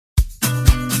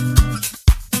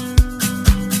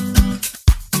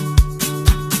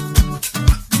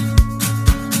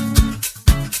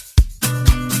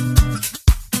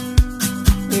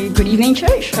evening,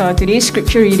 church. Today's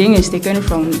scripture reading is taken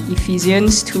from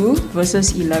Ephesians 2,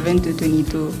 verses 11 to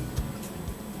 22.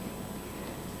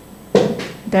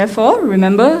 Therefore,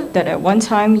 remember that at one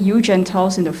time you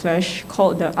Gentiles in the flesh,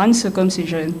 called the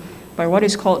uncircumcision by what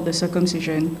is called the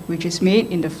circumcision, which is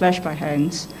made in the flesh by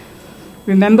hands.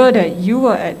 Remember that you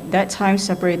were at that time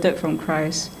separated from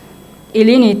Christ,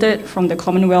 alienated from the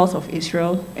commonwealth of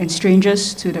Israel, and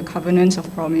strangers to the covenants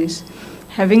of promise,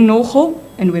 having no hope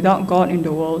and without God in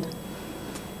the world.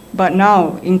 But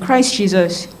now, in Christ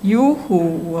Jesus, you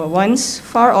who were once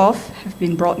far off have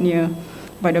been brought near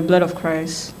by the blood of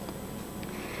Christ.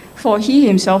 For he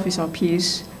himself is our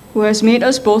peace, who has made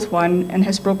us both one and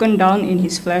has broken down in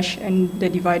his flesh and the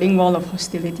dividing wall of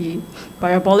hostility,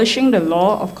 by abolishing the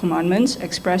law of commandments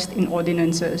expressed in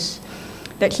ordinances,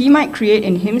 that he might create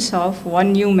in himself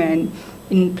one new man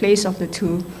in place of the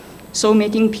two, so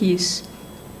making peace,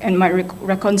 and might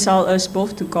reconcile us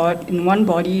both to God in one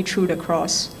body through the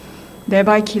cross,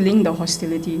 thereby killing the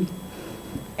hostility.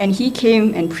 And he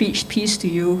came and preached peace to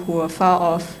you who were far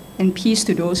off, and peace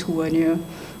to those who were near.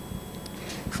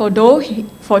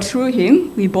 For through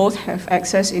him we both have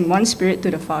access in one spirit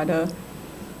to the Father.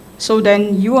 So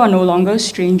then you are no longer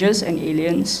strangers and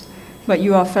aliens, but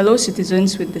you are fellow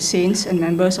citizens with the saints and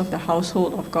members of the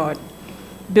household of God,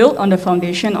 built on the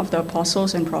foundation of the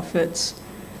apostles and prophets,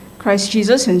 Christ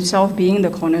Jesus himself being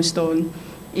the cornerstone,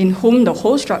 in whom the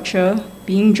whole structure,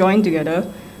 being joined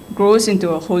together, grows into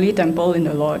a holy temple in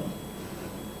the Lord.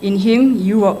 In him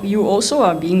you also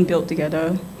are being built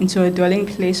together into a dwelling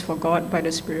place for God by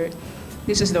the Spirit.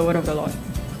 This is the word of the Lord.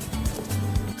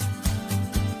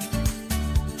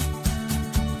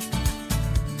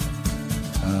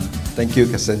 Thank you,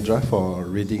 Cassandra, for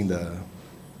reading the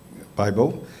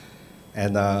Bible.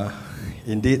 And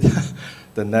indeed,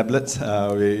 the Nablets,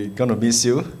 we're going to miss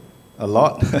you a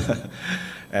lot.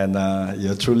 And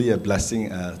you're truly a blessing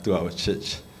to our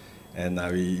church. And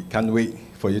we can't wait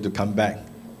for you to come back.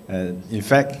 And in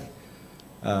fact,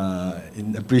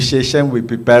 in appreciation, we're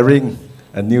preparing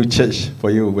a new church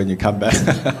for you when you come back.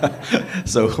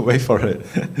 So wait for it.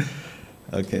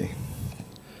 Okay.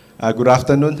 Good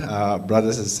afternoon,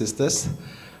 brothers and sisters.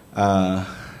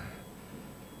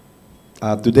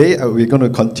 Today, we're going to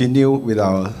continue with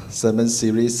our sermon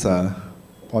series on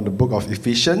the book of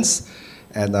Ephesians.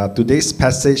 And today's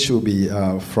passage will be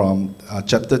from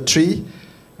chapter 3,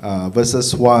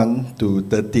 verses 1 to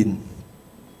 13.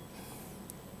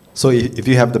 So if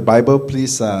you have the Bible,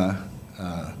 please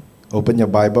open your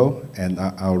Bible and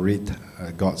I'll read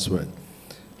God's word.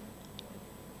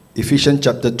 Ephesians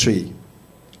chapter 3.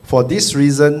 For this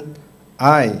reason,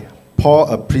 I, Paul,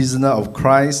 a prisoner of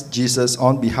Christ Jesus,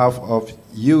 on behalf of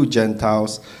you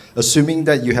Gentiles, assuming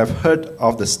that you have heard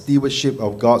of the stewardship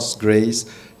of God's grace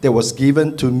that was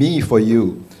given to me for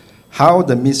you, how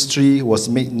the mystery was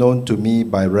made known to me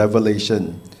by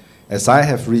revelation, as I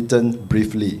have written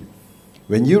briefly.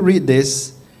 When you read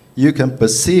this, you can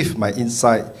perceive my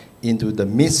insight into the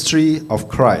mystery of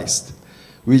Christ,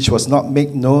 which was not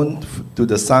made known to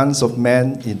the sons of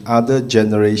men in other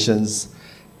generations,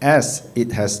 as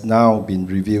it has now been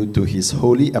revealed to his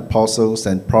holy apostles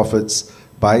and prophets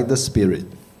by the Spirit.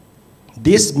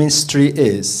 This mystery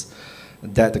is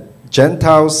that the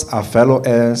Gentiles are fellow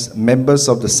heirs, members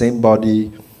of the same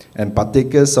body, and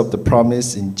partakers of the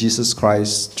promise in Jesus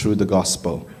Christ through the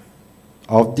gospel.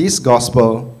 Of this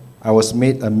gospel, I was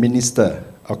made a minister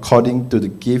according to the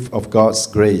gift of God's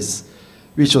grace,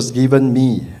 which was given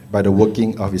me by the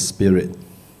working of his Spirit.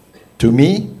 To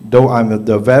me, though I'm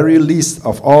the very least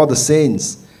of all the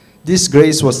saints, this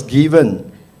grace was given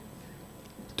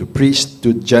to preach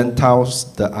to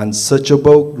Gentiles the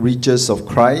unsearchable riches of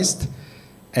Christ,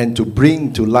 and to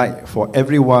bring to light for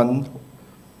everyone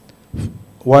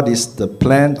what is the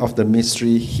plan of the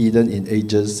mystery hidden in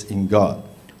ages in God,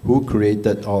 who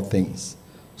created all things,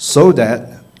 so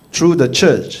that through the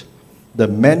church, the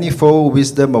manifold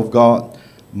wisdom of God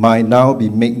might now be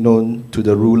made known to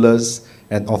the rulers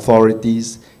and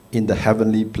authorities in the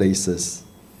heavenly places.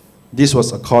 This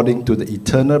was according to the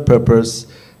eternal purpose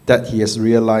that he has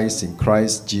realized in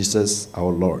Christ Jesus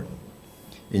our Lord,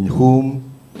 in whom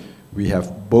we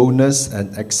have boldness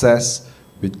and access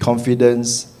with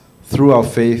confidence through our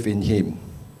faith in him.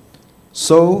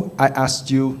 So I ask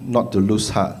you not to lose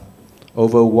heart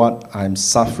over what I'm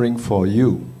suffering for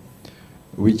you,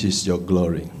 which is your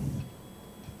glory.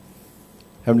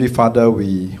 Heavenly Father,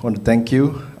 we want to thank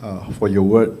you for your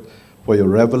word, for your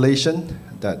revelation,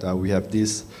 that we have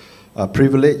this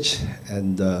privilege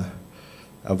and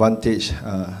advantage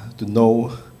to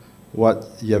know what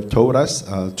you have told us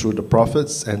through the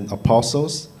prophets and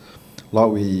apostles.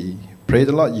 Lord, we pray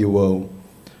the Lord you will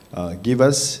give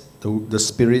us the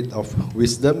spirit of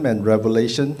wisdom and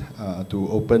revelation to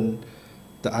open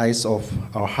the eyes of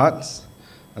our hearts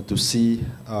to see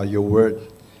your word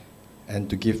and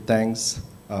to give thanks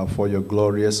for your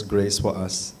glorious grace for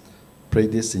us. Pray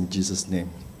this in Jesus' name.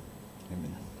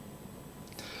 Amen.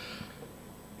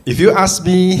 If you ask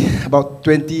me about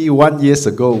 21 years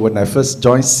ago when I first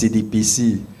joined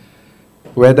CDPC,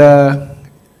 whether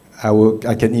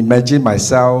I can imagine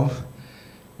myself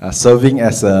serving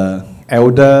as an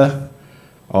elder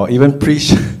or even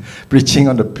preaching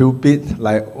on the pulpit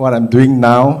like what I'm doing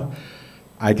now,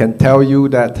 I can tell you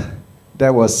that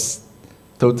that was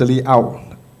totally out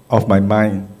of my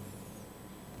mind.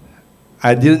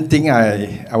 I didn't think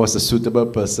I was a suitable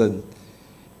person.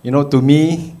 You know, to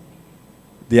me,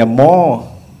 there are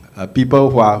more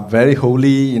people who are very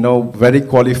holy, very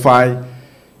qualified,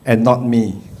 and not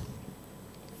me.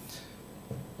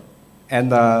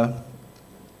 And one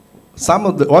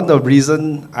of the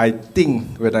reason I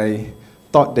think when I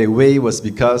thought that way was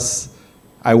because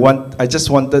I just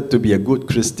wanted to be a good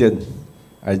Christian.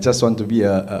 I just want to be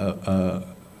a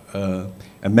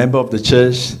member of the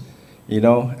church,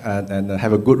 and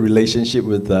have a good relationship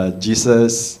with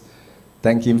Jesus.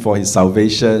 Thank Him for His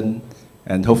salvation,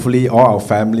 and hopefully all our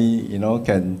family,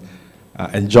 can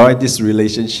enjoy this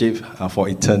relationship for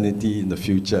eternity in the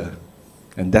future.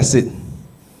 And that's it.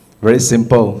 Very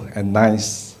simple and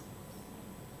nice.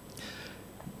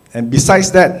 And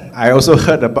besides that, I also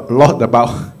heard a lot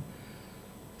about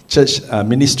church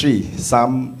ministry.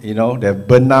 Some, they've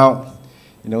burned out.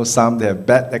 Some they have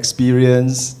bad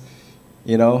experience.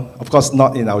 Of course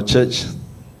not in our church,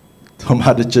 from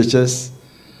other churches.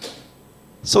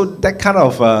 So that kind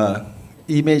of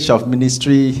image of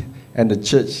ministry and the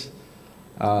church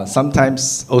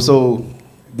sometimes also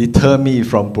deter me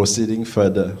from proceeding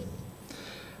further.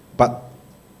 But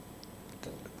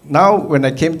now when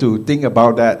I came to think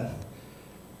about that,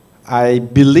 I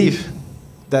believe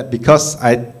that because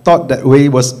I thought that way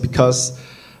was because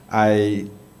I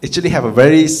actually have a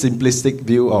very simplistic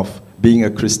view of being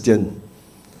a Christian,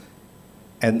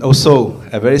 and also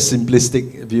a very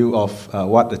simplistic view of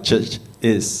what the church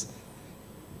is.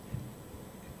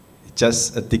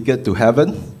 Just a ticket to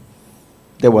heaven.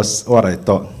 That was what I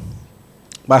thought.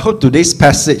 But I hope today's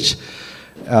passage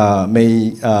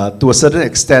may, to a certain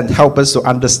extent, help us to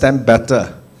understand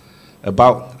better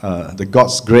about the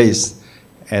God's grace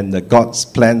and the God's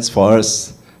plans for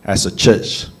us as a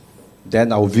church.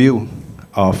 Then our view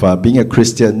of being a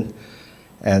Christian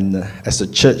and as a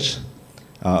church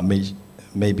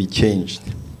may be changed.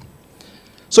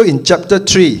 So in chapter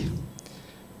 3,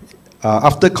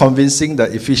 after convincing the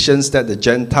Ephesians that the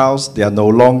Gentiles, they are no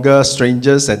longer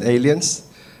strangers and aliens,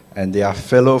 and they are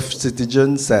fellow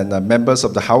citizens and members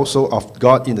of the household of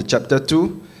God in the chapter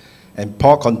 2, and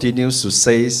Paul continues to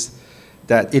say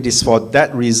that it is for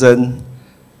that reason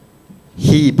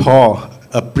he, Paul,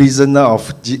 a prisoner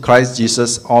of Christ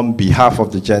Jesus on behalf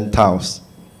of the Gentiles.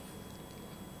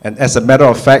 And as a matter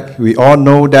of fact, we all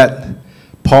know that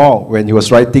Paul, when he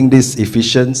was writing this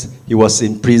Ephesians, he was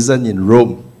in prison in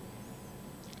Rome.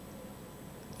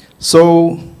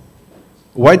 So,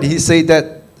 why did he say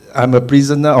that I'm a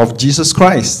prisoner of Jesus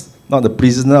Christ, not a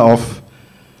prisoner of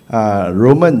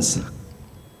Romans?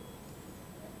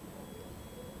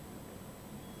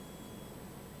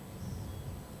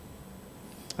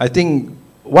 I think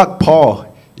what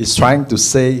Paul is trying to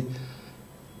say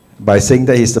by saying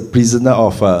that he's a prisoner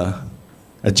of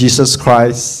Jesus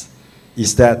Christ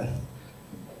is that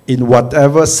in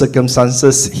whatever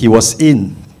circumstances he was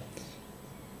in,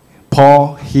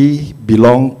 Paul, he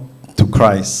belonged to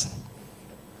Christ.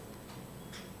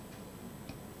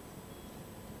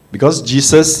 Because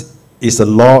Jesus is the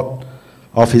Lord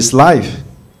of his life,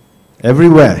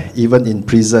 everywhere, even in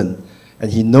prison.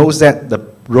 And he knows that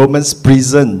the Romans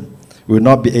prison will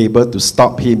not be able to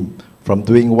stop him from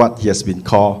doing what he has been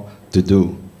called to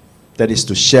do. That is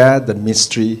to share the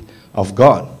mystery of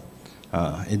God,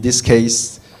 in this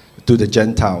case, to the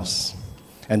Gentiles.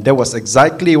 And that was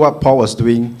exactly what Paul was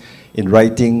doing in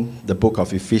writing the book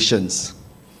of Ephesians.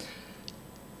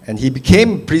 And he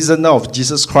became prisoner of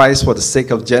Jesus Christ for the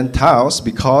sake of Gentiles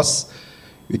because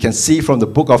we can see from the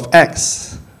book of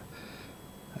Acts,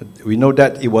 we know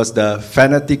that it was the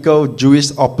fanatical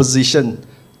Jewish opposition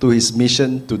to his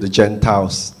mission to the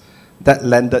Gentiles that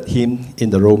landed him in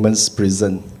the Romans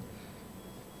prison.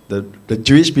 The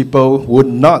Jewish people would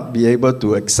not be able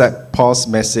to accept Paul's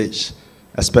message,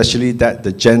 especially that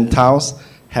the Gentiles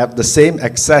have the same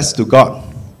access to God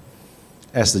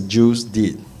as the Jews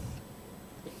did.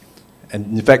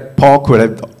 And in fact, Paul could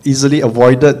have easily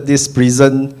avoided this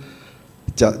prison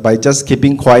by just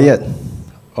keeping quiet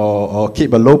or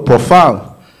keep a low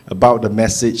profile about the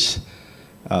message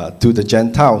to the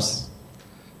Gentiles.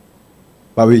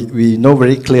 But we know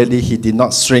very clearly he did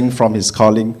not shrink from his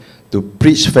calling to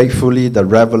preach faithfully the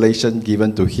revelation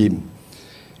given to him.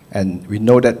 And we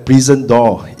know that prison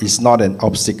door is not an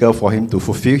obstacle for him to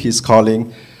fulfill his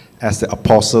calling as the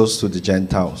apostles to the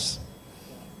Gentiles.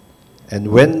 And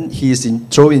when he is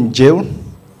thrown in jail,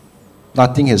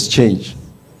 nothing has changed.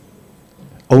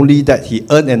 Only that he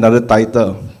earned another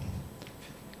title.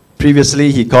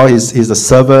 Previously, he called he's a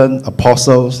servant,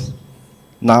 apostles.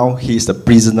 Now he is the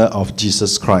prisoner of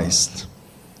Jesus Christ.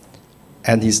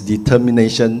 And his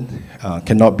determination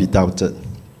cannot be doubted.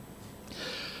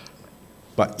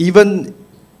 But even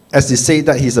as he said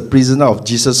that he's a prisoner of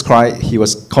Jesus Christ, he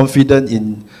was confident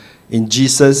in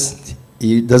Jesus.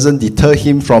 It doesn't deter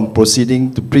him from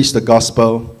proceeding to preach the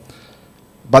gospel.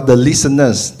 But the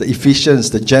listeners, the Ephesians,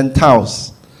 the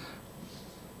Gentiles,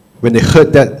 when they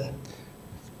heard that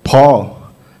Paul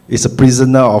is a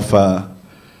prisoner of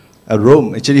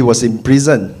Rome, actually he was in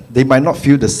prison, they might not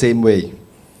feel the same way.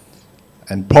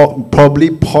 And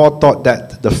probably Paul thought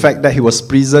that the fact that he was in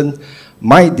prison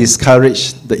might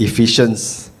discourage the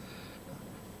Ephesians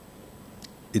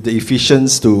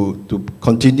to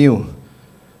continue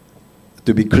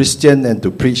to be Christian and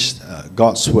to preach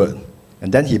God's word.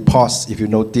 And then he paused, if you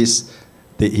notice,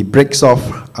 he breaks off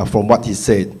from what he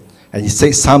said. And he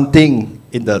says something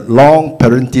in the long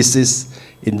parenthesis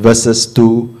in verses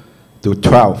 2 to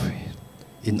 12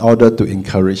 in order to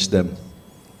encourage them.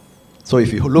 So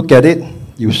if you look at it,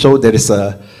 you show there is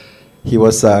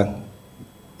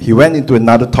he went into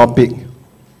another topic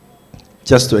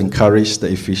just to encourage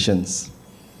the Ephesians.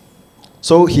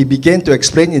 So he began to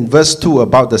explain in verse 2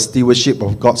 about the stewardship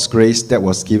of God's grace that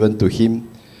was given to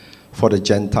him for the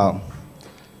Gentile.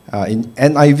 In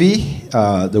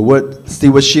NIV, the word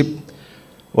stewardship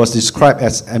was described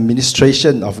as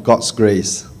administration of God's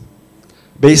grace.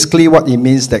 Basically, what it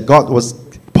means that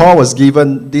Paul was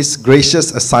given this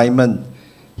gracious assignment.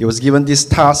 He was given this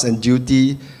task and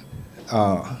duty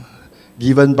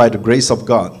given by the grace of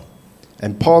God.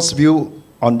 And Paul's view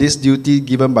on this duty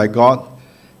given by God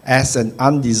as an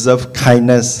undeserved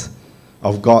kindness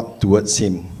of God towards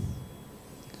him.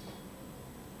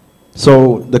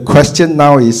 So the question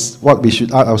now is, what we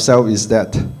should ask ourselves is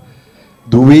that,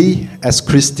 do we as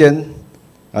Christian,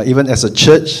 even as a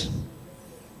church,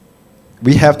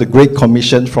 we have the great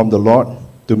commission from the Lord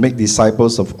to make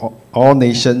disciples of all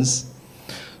nations?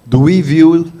 Do we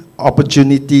view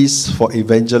opportunities for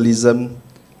evangelism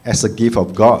as a gift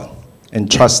of God,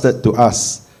 entrusted to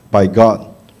us by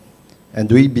God? And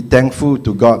do we be thankful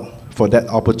to God for that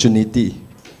opportunity?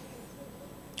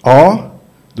 Or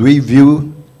do we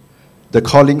view the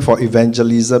calling for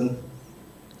evangelism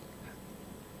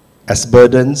as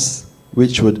burdens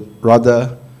which would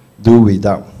rather do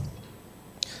without?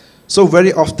 So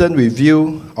very often we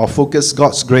view or focus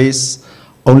God's grace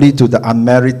only to the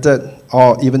unmerited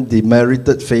or even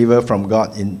demerited favor from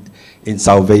God in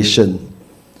salvation.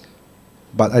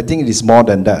 But I think it is more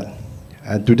than that.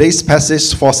 And today's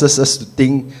passage forces us to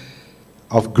think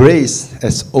of grace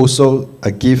as also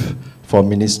a gift for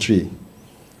ministry.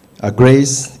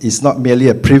 Grace is not merely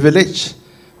a privilege,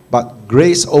 but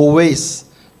grace always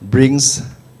brings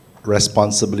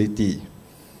responsibility.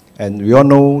 And we all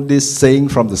know this saying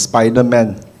from the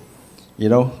Spider-Man,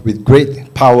 with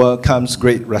great power comes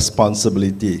great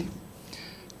responsibility.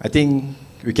 I think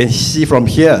we can see from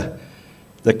here,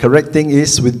 the correct thing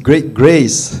is, with great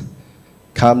grace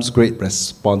comes great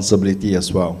responsibility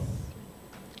as well.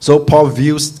 So Paul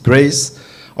views grace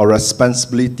or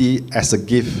responsibility as a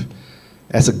gift,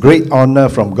 as a great honor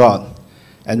from God,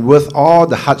 and worth all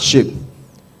the hardship,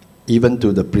 even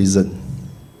to the prison.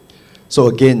 So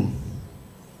again,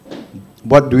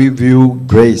 what do we view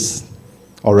grace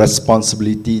or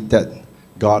responsibility that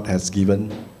God has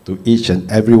given to each and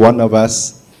every one of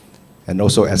us, and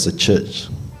also as a church?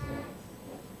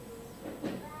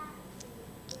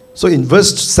 So in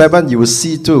verse 7, you will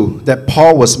see too that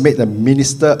Paul was made a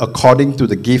minister according to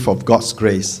the gift of God's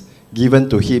grace given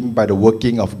to him by the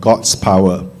working of God's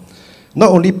power.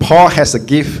 Not only Paul has a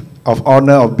gift of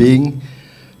honor of being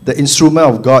the instrument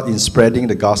of God in spreading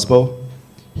the gospel,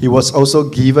 he was also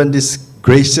given this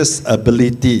gracious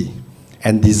ability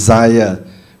and desire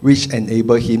which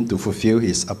enabled him to fulfill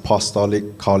his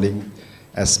apostolic calling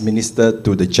as minister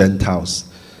to the Gentiles.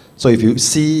 So if you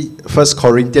see 1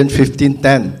 Corinthians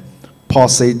 15:10, Paul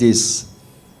said this: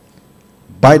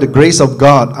 "By the grace of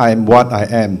God I am what I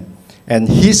am, and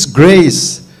his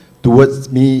grace towards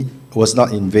me was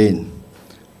not in vain.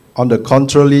 On the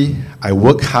contrary, I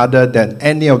worked harder than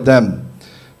any of them.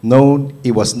 No,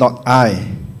 it was not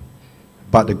I,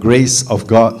 but the grace of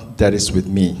God that is with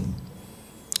me.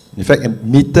 In fact,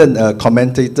 Meaton, a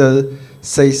commentator,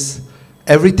 says,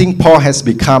 everything Paul has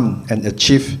become and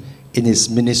achieved in his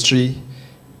ministry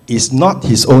is not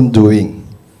his own doing,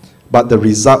 but the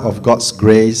result of God's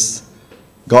grace,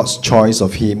 God's choice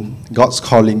of him, God's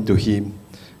calling to him,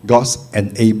 God's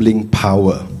enabling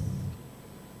power.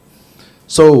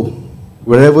 So,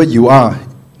 wherever you are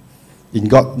in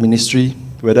God's ministry,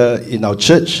 whether in our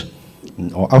church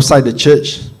or outside the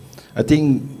church, I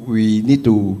think we need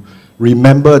to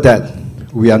remember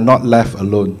that we are not left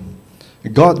alone.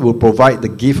 God will provide the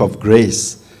gift of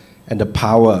grace and the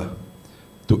power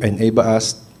to enable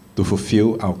us to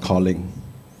fulfill our calling.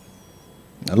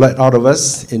 Let all of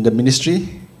us in the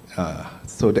ministry,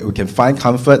 so that we can find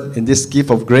comfort in this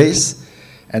gift of grace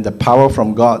and the power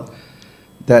from God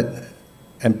that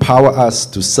empower us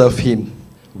to serve Him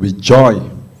with joy,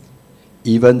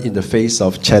 even in the face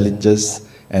of challenges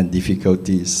and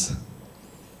difficulties.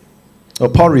 So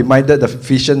Paul reminded the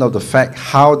Ephesians of the fact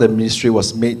how the ministry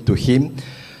was made to him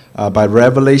by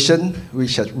revelation,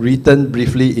 which is written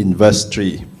briefly in verse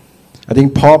 3. I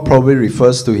think Paul probably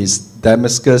refers to his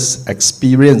Damascus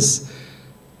experience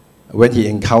when he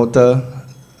encountered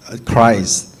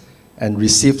Christ and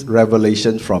received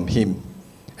revelation from him.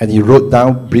 And he wrote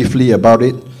down briefly about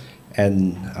it,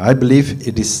 and I believe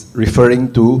it is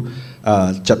referring to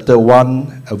chapter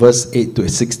 1, verse 8 to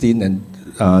 16,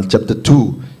 and chapter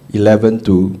 2, 11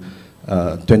 to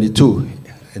 22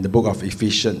 in the book of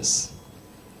Ephesians.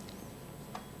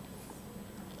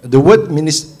 The word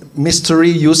mystery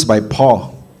used by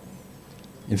Paul,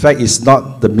 in fact, is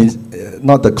not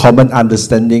the common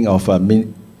understanding of a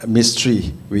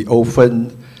mystery we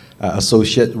often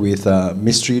associate with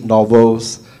mystery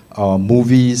novels or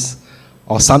movies,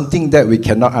 or something that we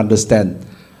cannot understand,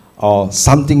 or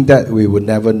something that we would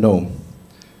never know.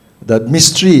 The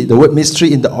word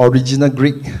mystery in the original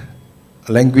Greek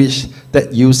language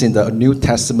that used in the New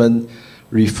Testament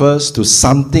refers to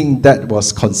something that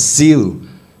was concealed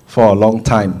for a long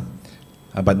time,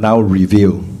 but now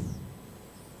revealed.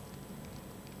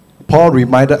 Paul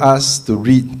reminded us to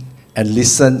read and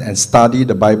listen and study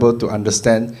the Bible to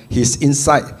understand his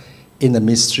insight in the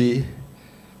mystery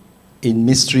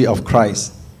of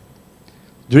Christ.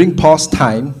 During Paul's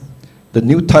time, the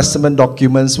New Testament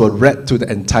documents were read to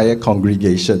the entire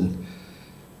congregation.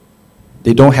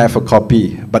 They don't have a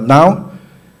copy. But now,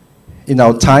 in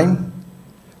our time,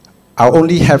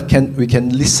 we can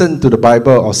listen to the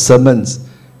Bible or sermons,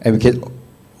 and we can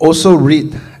also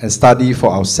read and study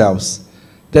for ourselves.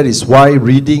 That is why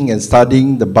reading and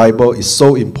studying the Bible is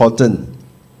so important.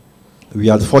 We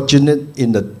are fortunate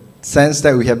in the sense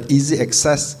that we have easy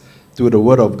access to the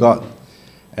Word of God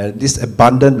and these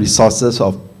abundant resources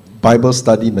of Bible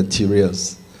study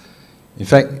materials. In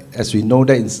fact, as we know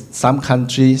that in some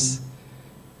countries,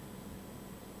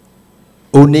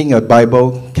 owning a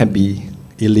Bible can be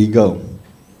illegal.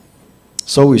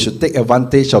 So we should take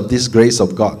advantage of this grace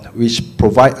of God, which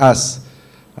provide us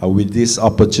with this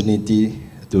opportunity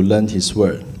to learn His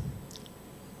Word.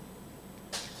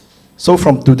 So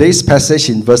from today's passage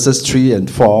in verses 3 and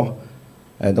 4,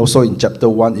 and also in chapter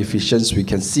 1, Ephesians, we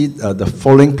can see the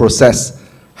following process,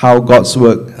 how God's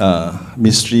work,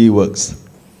 mystery works.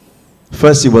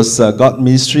 First, it was God's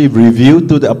mystery revealed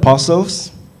to the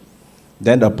apostles.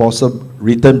 Then the apostle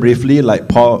written briefly, like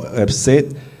Paul have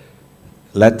said,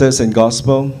 letters and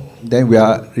gospel. Then we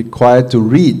are required to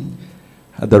read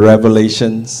the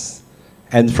revelations.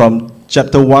 And from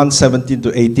chapter 1, 17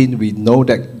 to 18, we know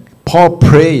that Paul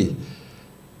prayed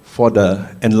for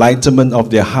the enlightenment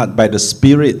of their heart by the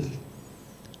Spirit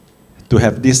to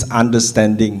have this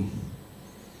understanding.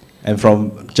 And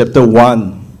from chapter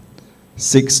 1,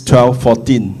 6, 12,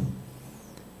 14,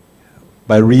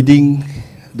 by reading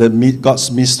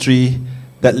God's mystery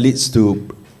that leads to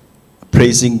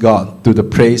praising God, to the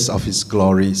praise of His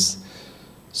glories.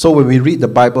 So when we read the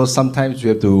Bible, sometimes we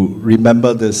have to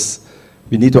remember this.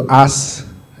 We need to ask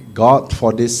God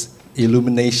for this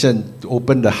illumination, to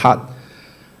open the heart,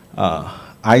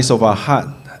 eyes of our heart,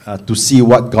 to see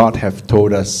what God has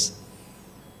told us,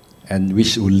 and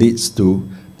which leads to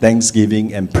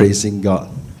thanksgiving and praising God.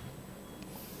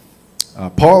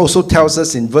 Paul also tells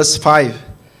us in verse 5,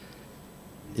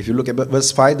 if you look at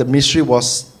verse 5, the mystery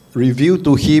was revealed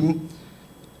to him.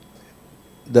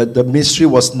 The mystery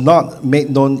was not made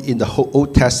known in the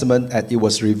Old Testament, and it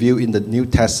was revealed in the New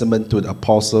Testament to the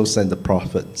apostles and the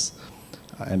prophets.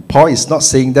 And Paul is not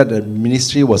saying that the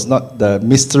mystery was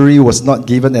not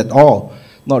given at all,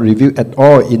 not revealed at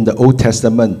all in the Old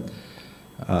Testament.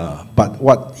 But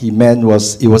what he meant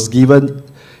was it was given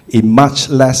in much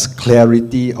less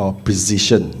clarity or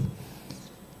precision.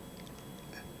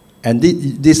 And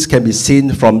this can be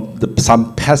seen from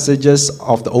some passages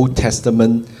of the Old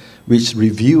Testament which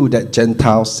reveal that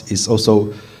Gentiles is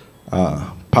also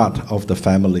part of the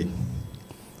family.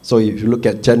 So if you look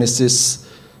at Genesis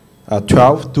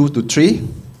 12, 2 to 3,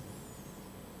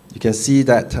 you can see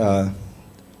that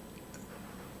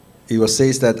it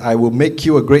says that I will make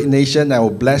you a great nation, I will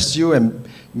bless you and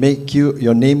make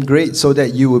your name great so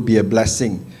that you will be a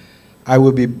blessing. I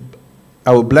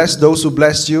will bless those who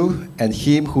bless you, and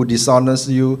him who dishonors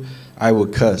you I will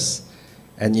curse.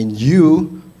 And in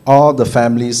you all the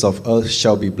families of earth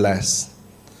shall be blessed.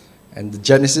 And the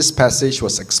Genesis passage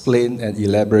was explained and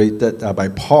elaborated by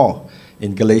Paul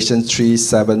in Galatians 3,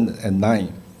 7 and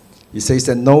 9. He says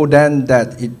that, know then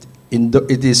that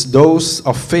it is those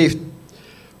of faith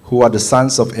who are the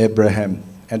sons of Abraham.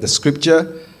 And the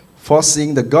scripture,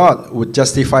 foreseeing the God would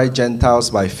justify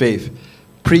Gentiles by faith,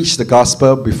 preached the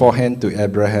gospel beforehand to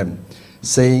Abraham,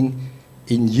 saying,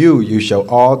 in you shall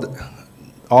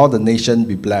all the nation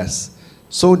be blessed.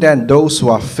 So then those who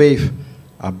are faith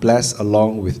are blessed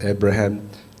along with Abraham,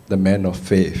 the man of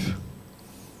faith.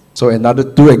 So another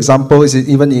two examples is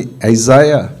even in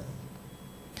Isaiah,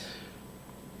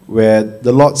 where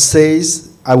the Lord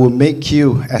says, I will make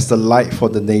you as the light for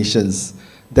the nations,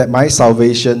 that my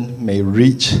salvation may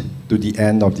reach to the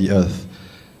end of the earth.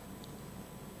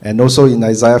 And also in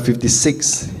Isaiah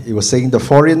 56, it was saying the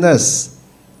foreigners,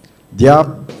 their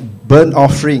burnt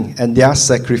offering and their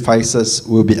sacrifices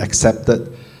will be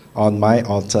accepted on my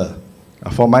altar.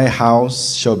 For my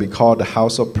house shall be called the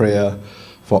house of prayer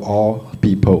for all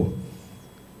people.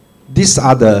 These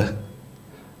are the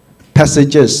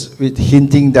passages with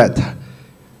hinting that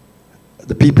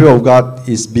the people of God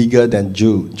is bigger than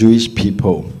Jewish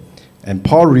people. And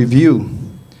Paul revealed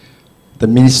the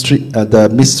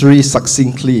mystery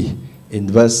succinctly in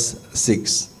verse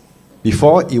 6.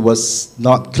 Before it was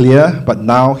not clear, but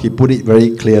now he put it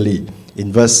very clearly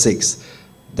in verse 6,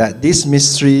 that this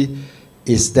mystery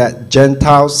is that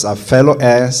Gentiles are fellow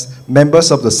heirs,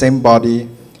 members of the same body,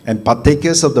 and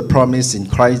partakers of the promise in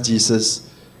Christ Jesus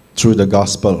through the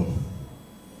gospel.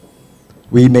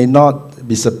 We may not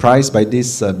be surprised by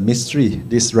this mystery,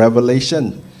 this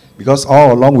revelation, because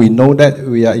all along we know that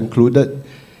we are included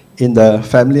in the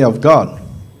family of God.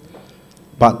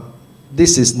 But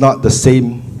this is not the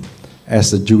same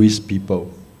as the Jewish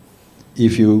people.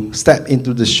 If you step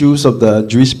into the shoes of the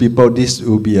Jewish people, this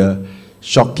will be a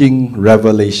shocking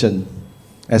revelation.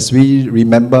 As we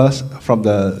remember from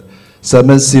the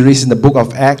sermon series in the book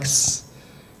of Acts,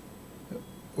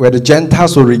 where the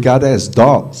Gentiles were regarded as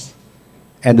dogs,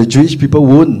 and the Jewish people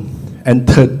wouldn't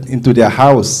enter into their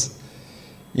house.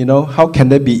 You know, how can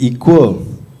they be equal?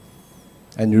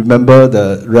 And remember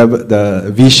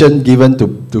the vision given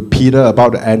to Peter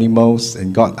about the animals,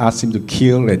 and God asked him to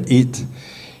kill and eat.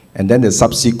 And then the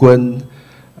subsequent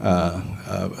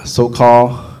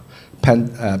so-called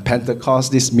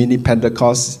Pentecost, this mini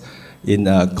Pentecost in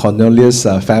Cornelius'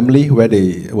 family, where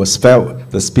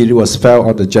the Spirit was fell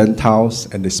on the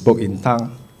Gentiles and they spoke in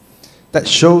tongues. That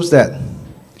shows that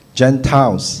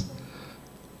Gentiles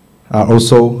are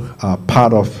also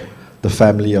part of the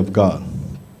family of God.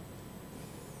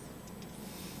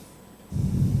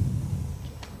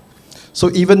 So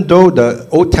even though the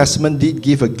Old Testament did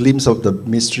give a glimpse of the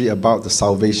mystery about the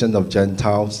salvation of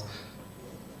Gentiles,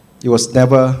 it was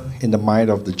never in the mind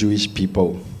of the Jewish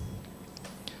people.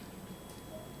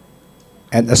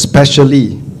 And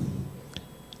especially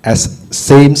as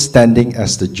same standing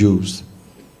as the Jews.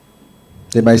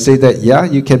 They might say that, yeah,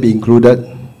 you can be included,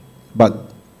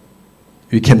 but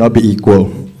you cannot be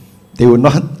equal. They will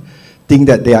not think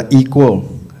that they are equal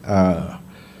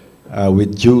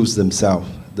with Jews themselves,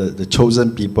 the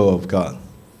chosen people of God.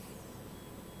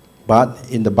 But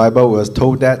in the Bible, we are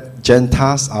told that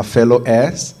Gentiles are fellow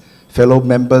heirs, fellow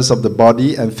members of the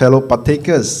body, and fellow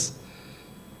partakers.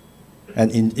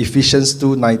 And in Ephesians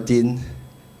 2:19,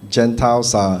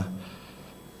 Gentiles are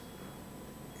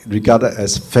regarded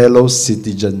as fellow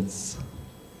citizens.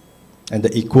 And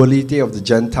the equality of the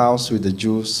Gentiles with the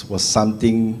Jews was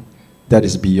something that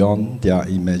is beyond their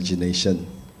imagination.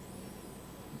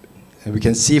 And we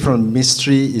can see from the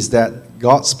mystery is that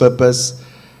God's purpose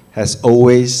has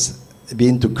always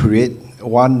been to create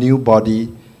one new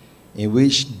body in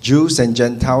which Jews and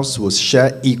Gentiles will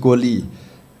share equally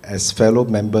as fellow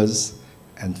members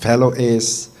and fellow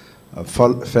heirs,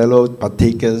 fellow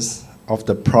partakers of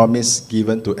the promise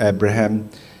given to Abraham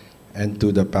and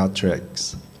to the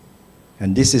patriarchs.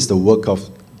 And this is the work of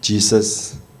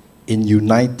Jesus in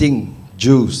uniting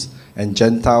Jews and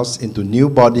Gentiles into new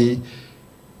body,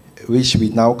 which we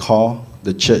now call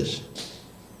the church.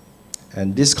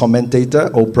 And this commentator,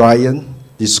 O'Brien,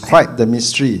 described the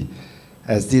mystery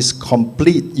as this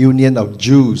complete union of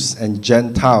Jews and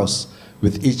Gentiles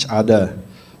with each other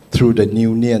through the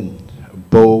union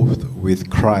both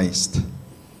with Christ.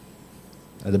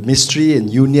 The mystery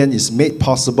and union is made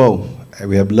possible, and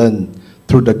we have learned,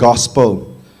 through the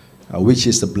gospel, which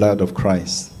is the blood of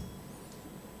Christ.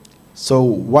 So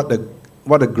what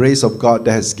the grace of God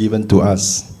that has given to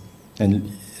us.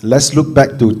 And let's look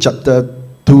back to chapter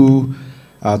 2,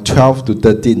 12 to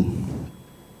 13.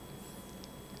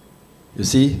 You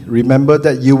see, remember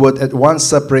that you were at once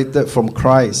separated from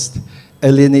Christ,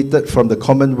 alienated from the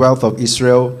commonwealth of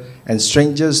Israel, and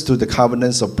strangers to the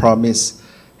covenants of promise,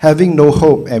 having no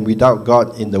hope and without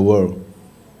God in the world.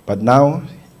 But now,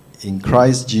 in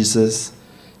Christ Jesus,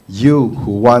 you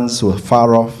who once were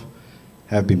far off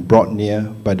have been brought near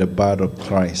by the blood of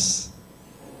Christ.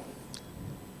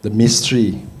 The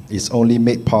mystery is only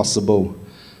made possible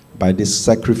by this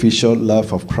sacrificial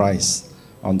love of Christ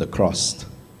on the cross.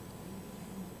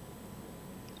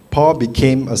 Paul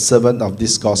became a servant of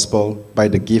this gospel by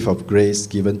the gift of grace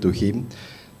given to him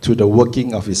through the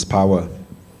working of his power.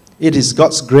 It is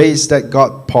God's grace that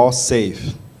got Paul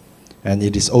saved, and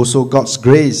it is also God's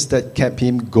grace that kept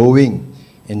him going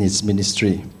in his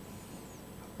ministry.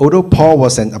 Although Paul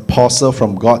was an apostle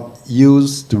from God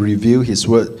used to reveal his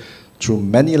word through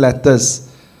many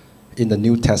letters in the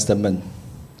New Testament,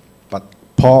 but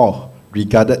Paul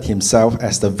regarded himself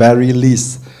as the very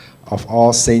least of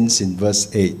all saints in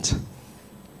verse 8.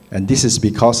 And this is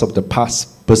because of the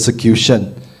past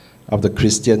persecution of the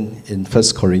Christian in 1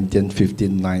 Corinthians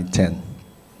 15, 9, 10.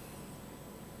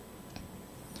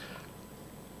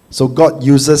 So God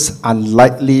uses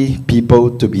unlikely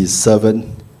people to be his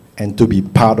servant and to be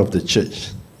part of the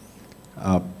church.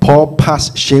 Paul's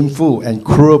past shameful and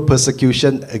cruel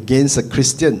persecution against a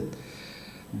Christian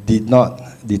did not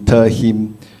deter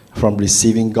him from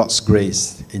receiving God's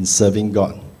grace in serving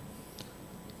God.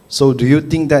 So do you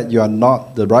think that you are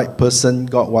not the right person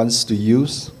God wants to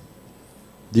use?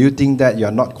 Do you think that you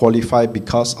are not qualified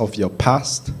because of your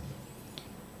past?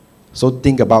 So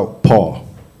think about Paul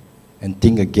and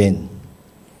think again.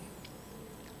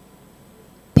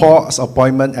 Paul's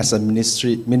appointment as a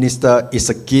minister is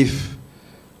a gift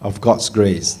of God's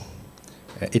grace.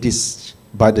 It is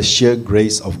by the sheer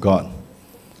grace of God.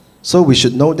 So we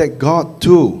should know that God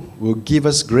too will give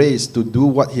us grace to do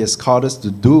what he has called us to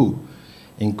do,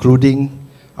 including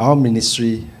our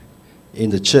ministry in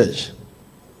the church.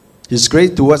 His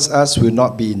grace towards us will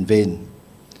not be in vain.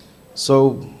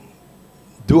 So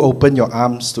do open your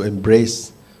arms to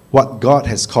embrace what God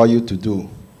has called you to do.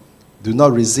 Do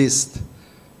not resist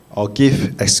or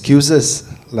give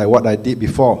excuses like what I did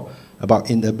before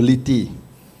about inability,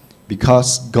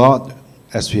 because God,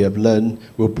 as we have learned,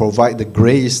 will provide the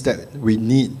grace that we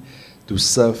need to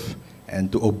serve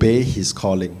and to obey his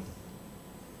calling.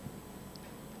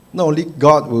 Not only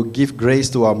God will give grace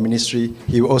to our ministry,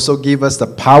 he will also give us the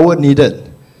power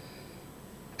needed,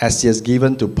 as he has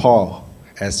given to Paul,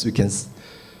 as we can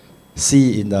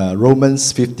see in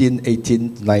Romans 15,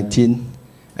 18, 19,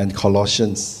 and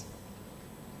Colossians.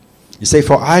 He says,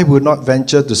 "For I will not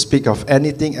venture to speak of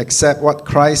anything except what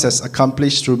Christ has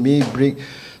accomplished through me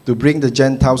to bring the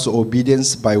Gentiles to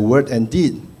obedience by word and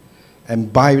deed,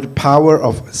 and by the power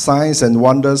of signs and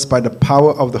wonders, by the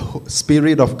power of the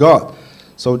Spirit of God,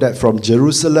 so that from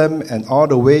Jerusalem and all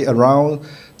the way around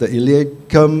the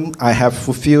Illyricum I have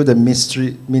fulfilled the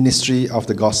ministry of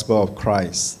the gospel of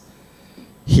Christ.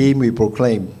 Him we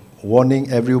proclaim, warning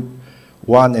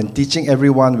everyone and teaching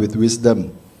everyone with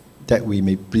wisdom, that we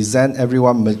may present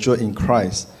everyone mature in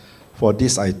Christ. For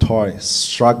this I toil,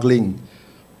 struggling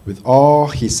with all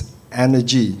his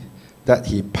energy, that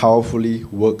he powerfully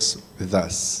works with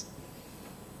us."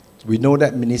 We know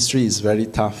that ministry is very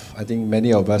tough. I think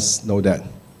many of us know that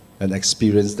and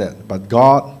experience that. But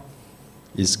God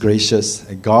is gracious,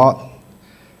 and God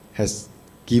has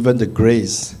given the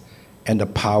grace and the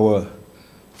power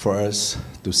for us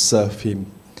to serve him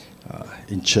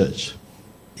in church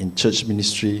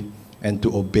ministry, and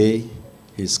to obey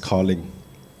his calling.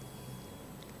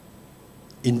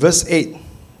 In verse 8,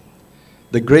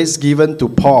 the grace given to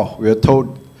Paul, we are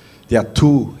told there are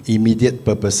two immediate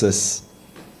purposes.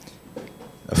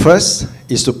 First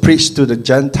is to preach to the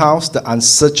Gentiles the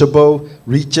unsearchable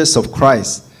riches of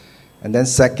Christ. And then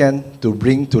second, to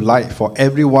bring to light for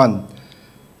everyone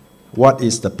what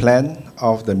is the plan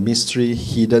of the mystery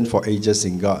hidden for ages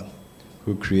in God,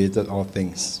 who created all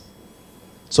things.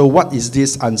 So what is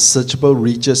this unsearchable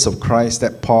riches of Christ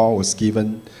that Paul was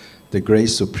given the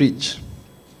grace to preach?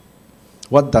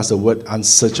 What does the word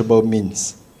unsearchable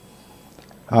means?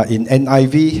 In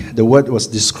NIV, the word was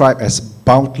described as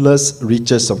boundless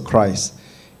riches of Christ.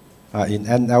 in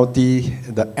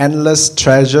NLT, the endless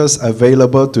treasures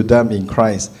available to them in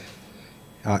Christ.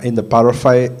 In the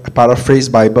paraphrase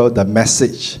Bible, the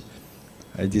Message,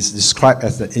 it is described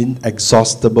as the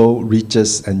inexhaustible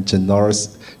riches and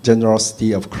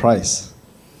generosity of Christ.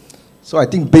 So I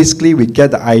think basically we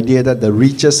get the idea that the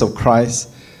riches of Christ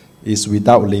is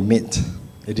without limit.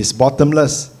 It is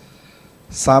bottomless.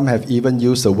 Some have even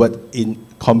used the word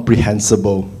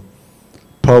incomprehensible,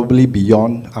 probably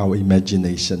beyond our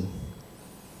imagination.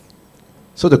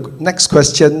 So the next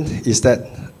question is that,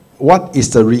 what is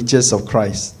the riches of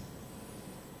Christ?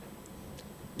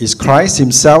 Is Christ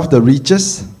himself the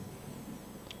riches?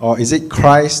 Or is it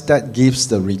Christ that gives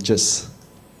the riches?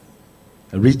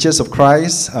 The riches of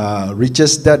Christ,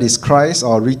 riches that is Christ,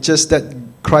 or riches that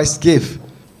Christ gives?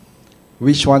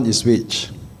 Which one is which?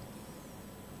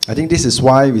 I think this is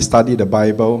why we study the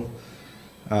Bible,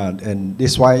 and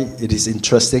this is why it is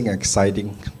interesting and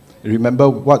exciting. Remember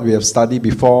what we have studied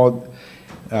before?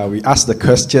 We ask the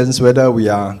questions whether we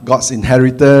are God's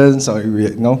inheritance or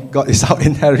God is our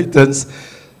inheritance.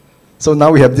 So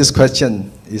now we have this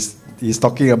question. He's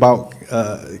talking about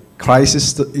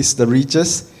Christ is the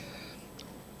riches,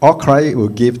 or Christ will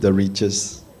give the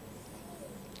riches.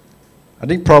 I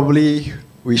think probably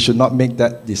we should not make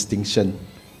that distinction.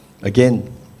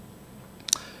 Again,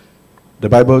 the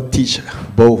Bible teaches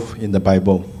both in the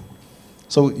Bible.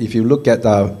 So if you look at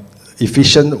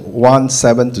Ephesians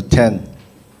 1:7-10,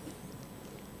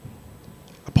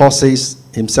 Paul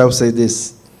himself says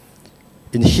this: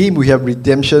 in him we have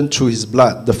redemption through his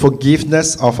blood, the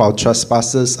forgiveness of our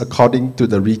trespasses according to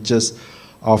the riches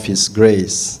of his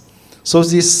grace. So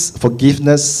this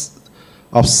forgiveness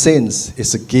of sins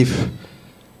is a gift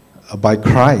by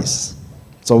Christ.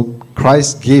 So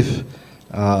Christ gives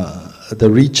the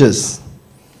riches.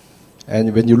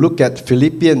 And when you look at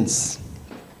Philippians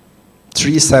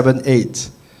 3:7-8,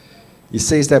 it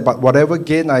says that, but whatever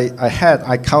gain I had,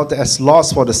 I counted as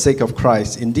loss for the sake of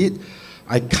Christ. Indeed,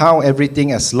 I count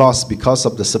everything as loss because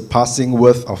of the surpassing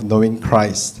worth of knowing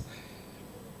Christ.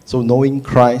 So knowing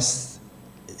Christ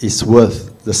is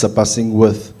worth, the surpassing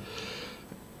worth.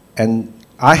 And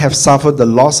I have suffered the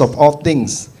loss of all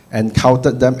things and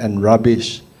counted them as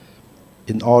rubbish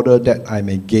in order that I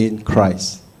may gain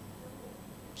Christ.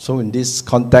 So in this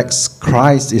context,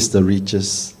 Christ is the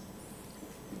riches.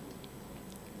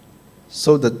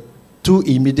 So the two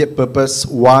immediate purpose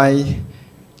why,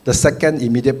 the second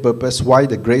immediate purpose why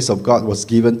the grace of God was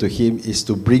given to him is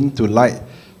to bring to light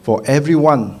for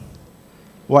everyone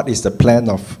what is the plan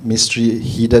of mystery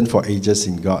hidden for ages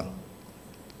in God.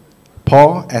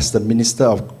 Paul, as the minister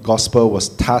of gospel, was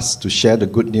tasked to share the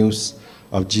good news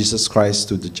of Jesus Christ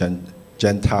to the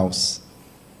Gentiles.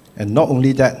 And not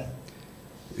only that,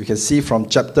 you can see from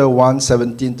chapter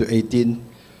 1:17-18,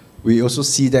 we also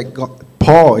see that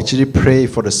Paul actually prayed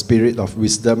for the spirit of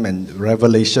wisdom and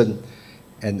revelation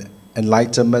and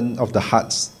enlightenment of the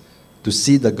hearts to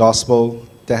see the gospel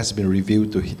that has been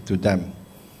revealed to them.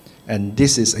 And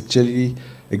this is actually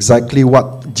exactly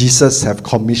what Jesus have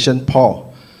commissioned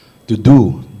Paul to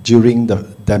do during the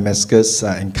Damascus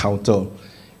encounter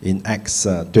in Acts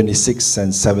 26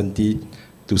 and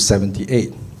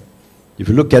 70-78. If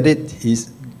you look at it,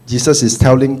 Jesus is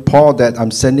telling Paul that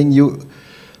I'm sending you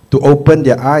to open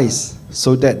their eyes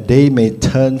so that they may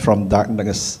turn from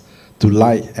darkness to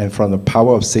light and from the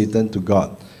power of Satan to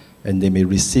God, and they may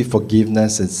receive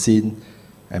forgiveness and sin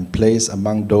and place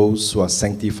among those who are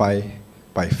sanctified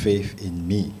by faith in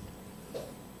me.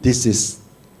 This is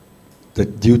the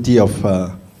duty of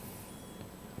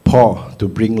Paul, to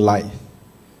bring light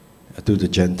to the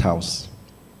Gentiles.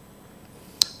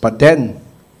 But then,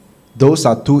 those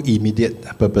are two immediate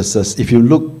purposes. If you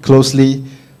look closely,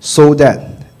 so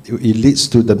that it leads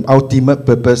to the ultimate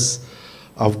purpose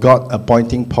of God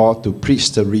appointing Paul to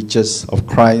preach the riches of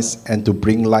Christ and to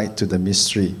bring light to the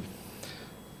mystery.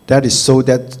 That is so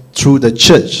that through the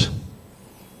church,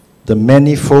 the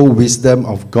manifold wisdom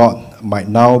of God might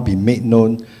now be made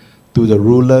known to the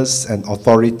rulers and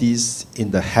authorities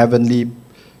in the heavenly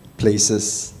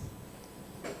places.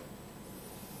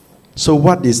 So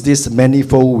what is this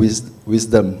manifold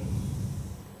wisdom?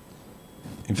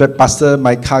 In fact, Pastor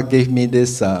Micah gave me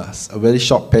this a very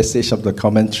short passage of the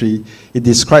commentary. He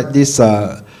described this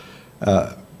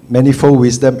manifold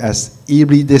wisdom as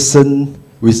iridescent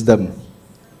wisdom.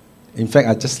 In fact,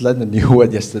 I just learned a new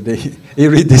word yesterday,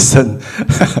 iridescent.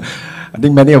 I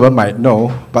think many of them might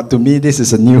know, but to me, this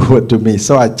is a new word to me.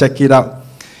 So I check it out.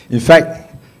 In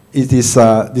fact, it is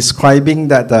describing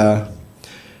that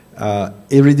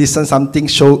iridescent,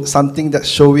 something that's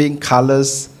showing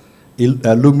colors,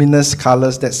 luminous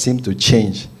colors that seem to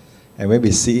change. and when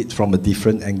we see it from a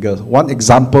different angle. One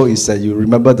example is that you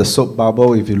remember the soap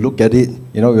bubble. If you look at it,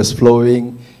 it was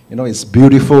flowing. It's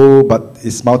beautiful, but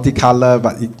it's multicolored.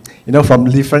 But from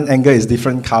different angle, it's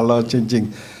different color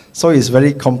changing. So it's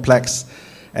very complex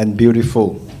and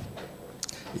beautiful.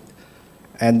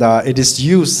 And it is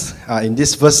used in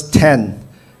this verse 10,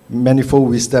 manifold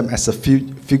wisdom, as a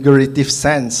figurative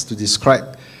sense to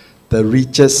describe the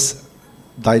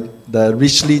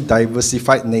richly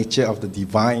diversified nature of the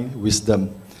divine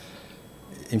wisdom.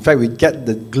 In fact, we get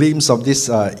the glimpse of this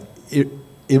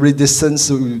iridescence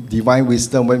of divine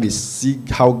wisdom when we see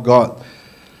how God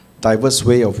diverse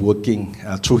way of working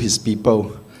through His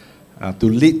people to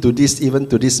lead to this, even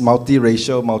to this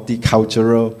multiracial,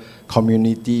 multicultural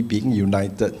community being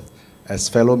united as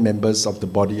fellow members of the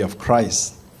body of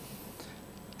Christ.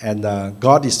 And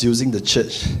God is using the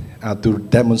church to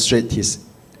demonstrate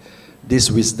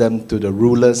this wisdom to the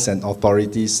rulers and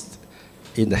authorities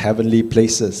in the heavenly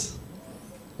places.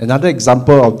 Another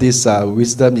example of this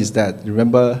wisdom is that,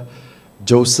 remember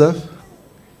Joseph?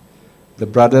 The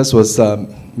brothers was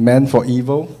meant for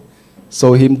evil,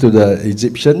 sold him to the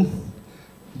Egyptian,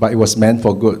 but it was meant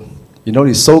for good.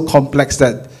 It's so complex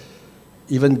that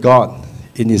even God,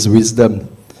 in His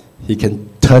wisdom, He can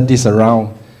turn this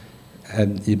around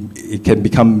and it can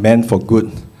become meant for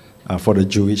good for the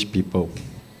Jewish people.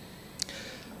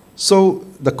 So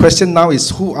the question now is,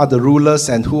 who are the rulers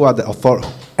and who are the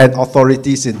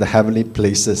authorities in the heavenly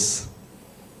places?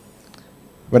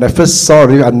 When I first saw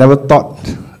it, I never thought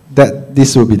that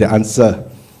this would be the answer.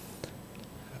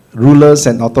 Rulers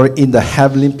and authorities in the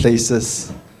heavenly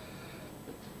places.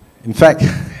 In fact,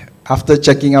 after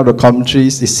checking out the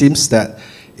commentaries, it seems that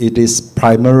it is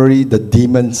primarily the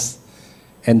demons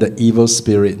and the evil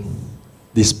spirit,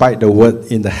 despite the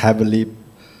word in the heavenly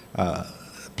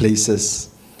places.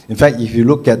 In fact, if you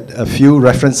look at a few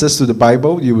references to the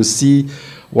Bible, you will see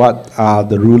what are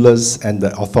the rulers and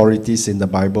the authorities in the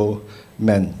Bible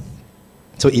meant.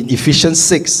 So in Ephesians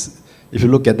 6, if you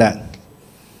look at that,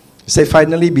 it says,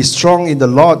 "Finally, be strong in the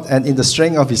Lord and in the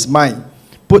strength of His might.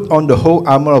 Put on the whole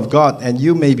armor of God, and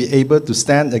you may be able to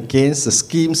stand against the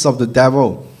schemes of the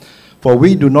devil. For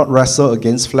we do not wrestle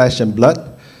against flesh and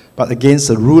blood, but against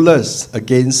the rulers,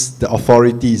 against the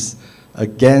authorities,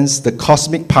 against the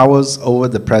cosmic powers over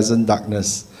the present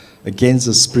darkness, against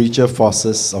the spiritual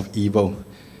forces of evil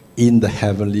in the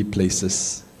heavenly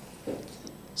places."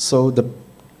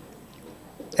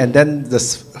 And then the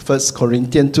 1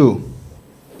 Corinthians 2,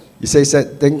 it says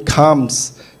that then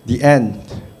comes the end,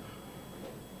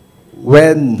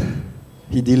 when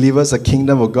He delivers the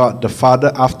kingdom of God, the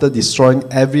Father, after destroying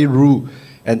every rule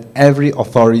and every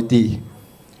authority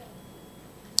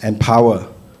and power,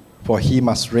 for He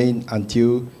must reign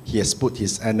until He has put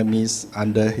His enemies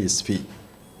under His feet.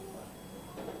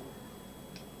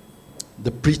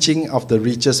 The preaching of the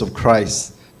riches of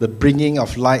Christ, the bringing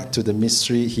of light to the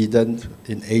mystery hidden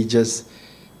in ages,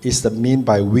 is the means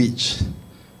by which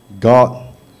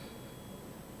God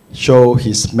shows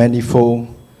His manifold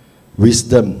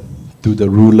wisdom to the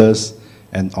rulers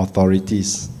and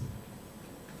authorities.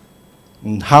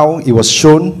 And how it was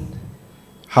shown,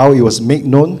 how it was made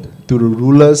known to the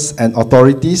rulers and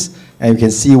authorities, and you can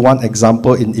see one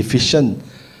example in Ephesians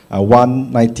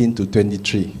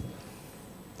 1:19-23.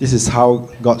 This is how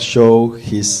God showed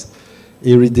His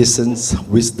iridescent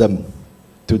wisdom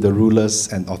to the rulers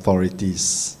and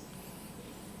authorities.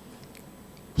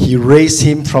 He raised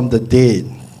Him from the dead,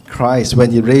 Christ,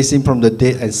 when He raised Him from the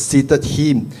dead and seated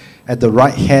Him at the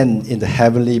right hand in the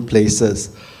heavenly places,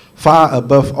 far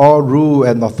above all rule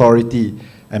and authority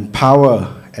and power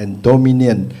and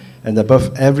dominion, and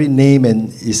above every name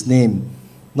and His name,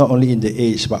 not only in the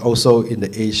age, but also in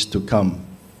the age to come.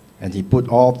 And He put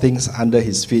all things under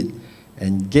His feet,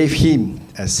 and gave Him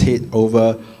as head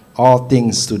over all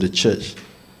things to the church,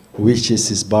 which is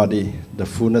His body, the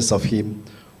fullness of Him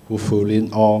who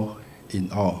filleth all in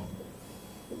all.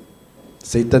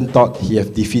 Satan thought he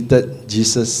had defeated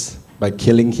Jesus by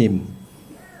killing Him,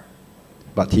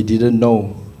 but he didn't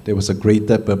know there was a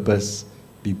greater purpose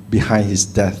behind His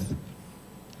death.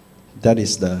 That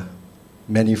is the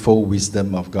manifold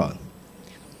wisdom of God.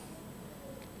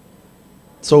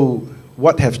 So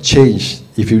what have changed?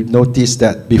 If you notice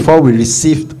that before we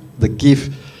received the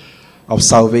gift of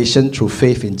salvation through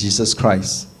faith in Jesus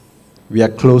Christ, we are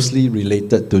closely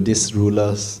related to these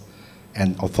rulers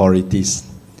and authorities.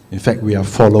 In fact, we are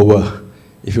followers.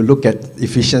 If you look at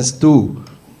Ephesians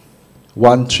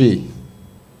 2:1-3,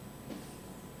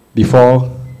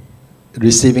 before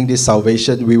receiving this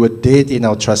salvation, we were dead in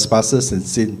our trespasses and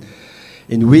sin,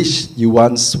 in which you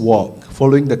once walked,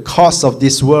 following the course of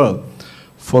this world,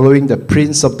 following the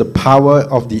prince of the power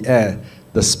of the air,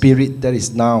 the spirit that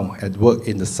is now at work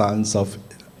in the sons of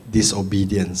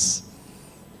disobedience.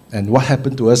 And what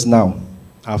happened to us now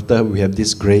after we have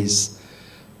this grace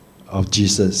of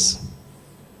Jesus?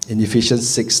 In Ephesians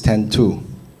 6:10-2.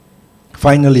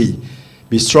 Finally,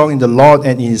 be strong in the Lord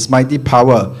and in his mighty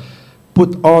power.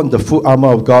 Put on the full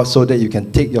armor of God so that you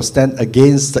can take your stand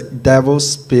against the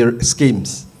devil's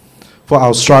schemes. For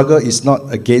our struggle is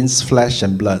not against flesh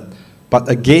and blood, but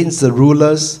against the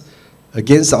rulers,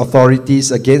 against the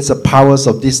authorities, against the powers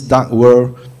of this dark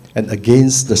world, and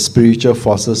against the spiritual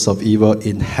forces of evil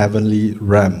in heavenly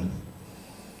realm.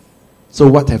 So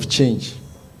what have changed?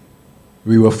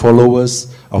 We were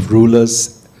followers of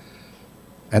rulers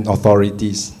and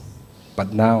authorities,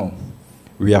 but now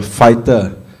we are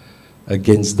fighter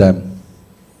against them.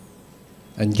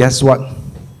 And guess what?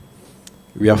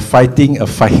 We are fighting a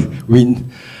fight. We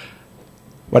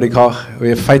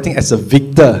are fighting as a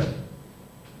victor,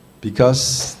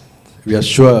 because we are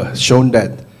shown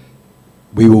that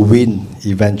we will win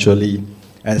eventually.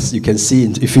 As you can see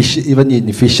even in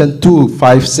Ephesians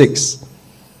 2:5-6,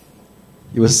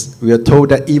 we are told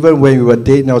that even when we were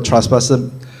dead in our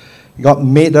trespasses, God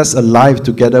made us alive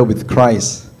together with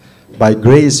Christ. By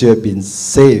grace you have been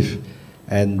saved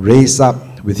and raised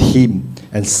up with him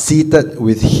and seated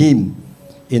with him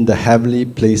in the heavenly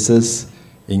places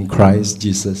in Christ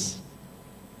Jesus.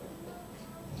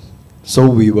 So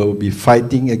we will be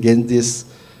fighting against these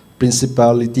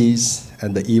principalities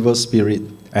and the evil spirit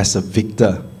as a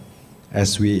victor,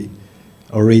 as we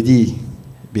already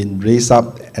been raised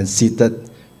up and seated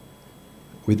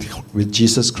with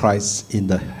Jesus Christ in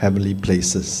the heavenly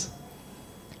places.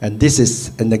 And this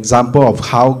is an example of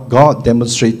how God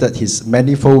demonstrated his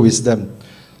manifold wisdom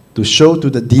to show to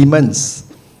the demons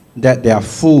that they are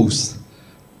fools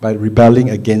by rebelling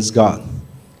against God.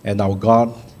 And our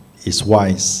God is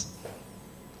wise.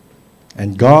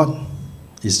 And God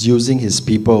is using his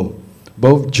people,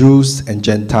 both Jews and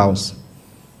Gentiles,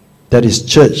 that is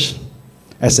church,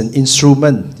 as an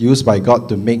instrument used by God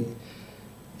to make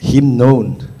him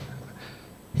known,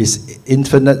 his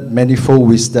infinite manifold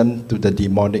wisdom to the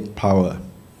demonic power.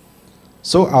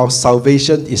 So our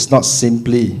salvation is not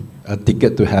simply a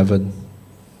ticket to heaven.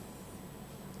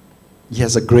 It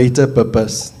has a greater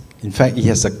purpose. In fact, it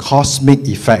has a cosmic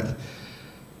effect,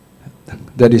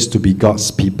 that is to be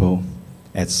God's people.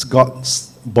 As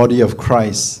God's body of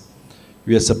Christ,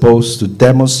 we are supposed to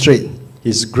demonstrate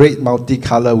his great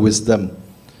multicolor wisdom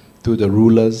to the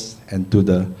rulers and to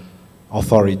the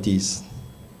authorities.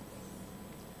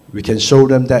 We can show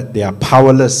them that they are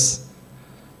powerless.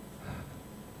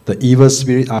 The evil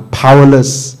spirits are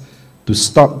powerless to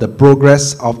stop the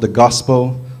progress of the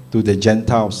gospel to the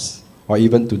Gentiles, or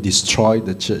even to destroy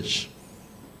the church.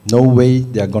 No way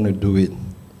they are going to do it,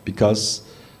 because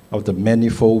of the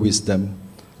manifold wisdom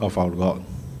of our God.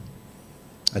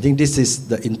 I think this is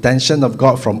the intention of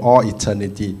God from all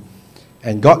eternity.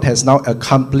 And God has now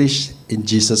accomplished in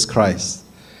Jesus Christ.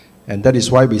 And that is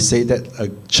why we say that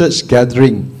a church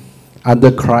gathering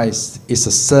under Christ is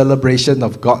a celebration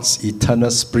of God's eternal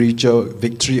spiritual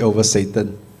victory over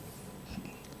Satan,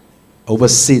 over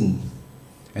sin,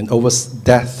 and over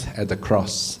death at the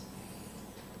cross.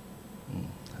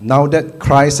 Now that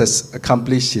Christ has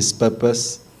accomplished his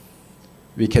purpose,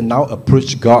 we can now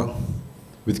approach God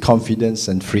with confidence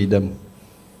and freedom.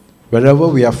 Wherever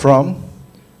we are from,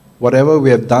 whatever we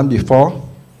have done before,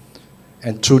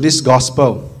 and through this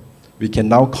gospel, we can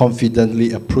now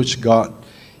confidently approach God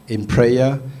in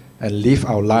prayer and live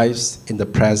our lives in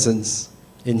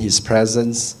his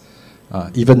presence,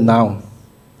 even now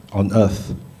on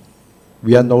earth.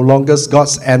 We are no longer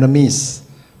God's enemies,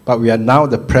 but we are now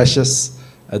the precious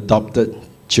adopted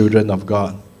children of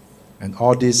God. And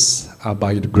all this are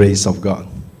by the grace of God.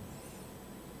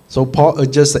 So Paul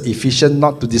urges the Ephesians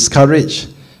not to discourage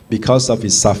because of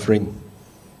his suffering.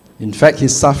 In fact,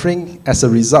 his suffering as a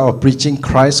result of preaching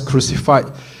Christ crucified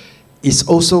is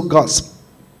also God's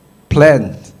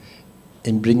plan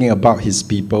in bringing about his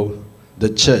people, the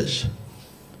church.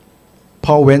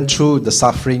 Paul went through the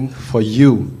suffering for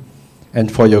you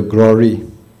and for your glory.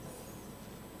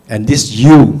 And this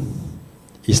you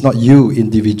is not you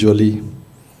individually.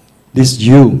 This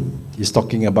you is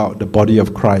talking about the body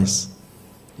of Christ.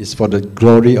 It's for the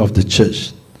glory of the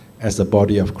church as the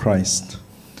body of Christ.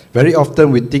 Very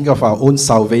often we think of our own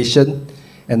salvation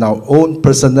and our own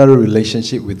personal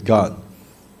relationship with God.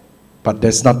 But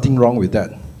there's nothing wrong with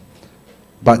that.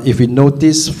 But if we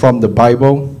notice from the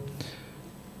Bible,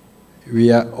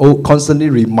 we are constantly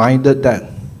reminded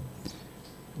that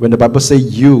when the Bible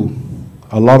says you,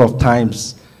 a lot of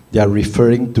times they are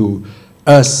referring to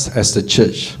us as the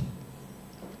church.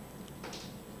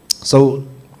 So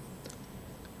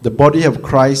the body of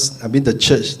Christ, I mean the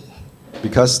church,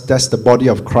 because that's the body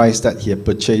of Christ that he had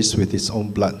purchased with his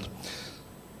own blood.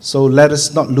 So let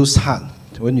us not lose heart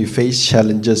when we face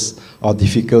challenges or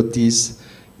difficulties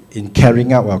in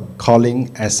carrying out our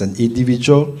calling as an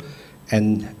individual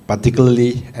and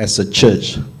particularly as a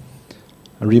church.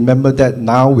 Remember that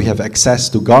now we have access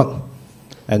to God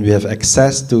and we have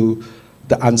access to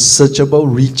the unsearchable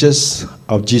riches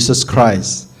of Jesus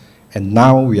Christ. And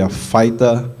now we are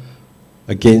fighter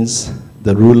against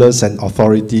the rulers and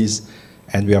authorities,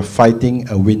 and we are fighting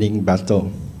a winning battle.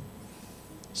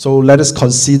 So let us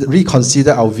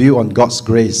reconsider our view on God's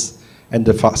grace and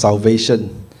the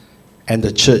salvation and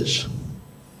the church.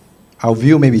 Our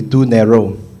view may be too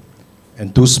narrow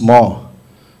and too small.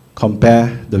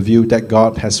 Compare the view that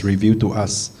God has revealed to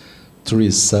us through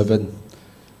his servant,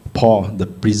 Paul, the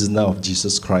prisoner of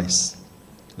Jesus Christ.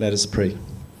 Let us pray.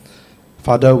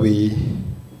 Father, we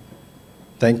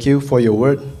thank you for your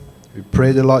word. We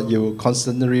pray, the Lord, you will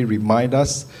constantly remind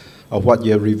us of what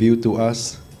you have revealed to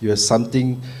us. You have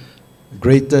something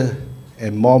greater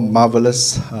and more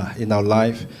marvelous in our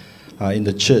life, in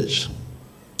the church.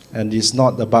 And it's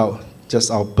not about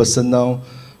just our personal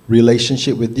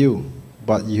relationship with you,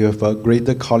 but you have a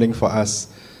greater calling for us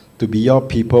to be your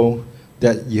people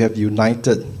that you have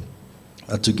united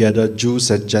together,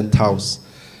 Jews and Gentiles,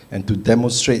 and to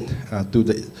demonstrate to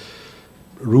the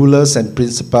rulers and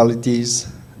principalities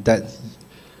that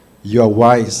you are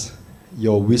wise,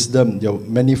 your wisdom, your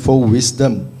manifold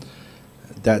wisdom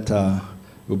that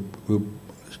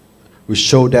will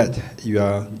show that you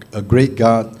are a great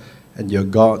God and your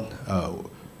God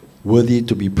worthy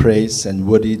to be praised and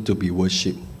worthy to be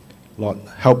worshipped. Lord,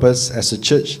 help us as a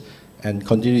church and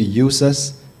continue to use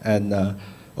us and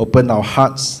open our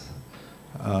hearts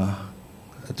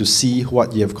to see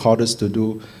what you have called us to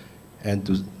do and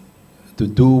to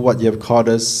do what you have called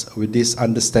us with this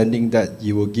understanding that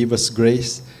you will give us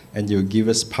grace and you will give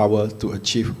us power to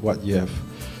achieve what you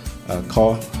have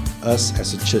called us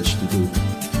as a church to do.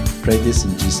 Pray this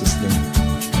in Jesus' name.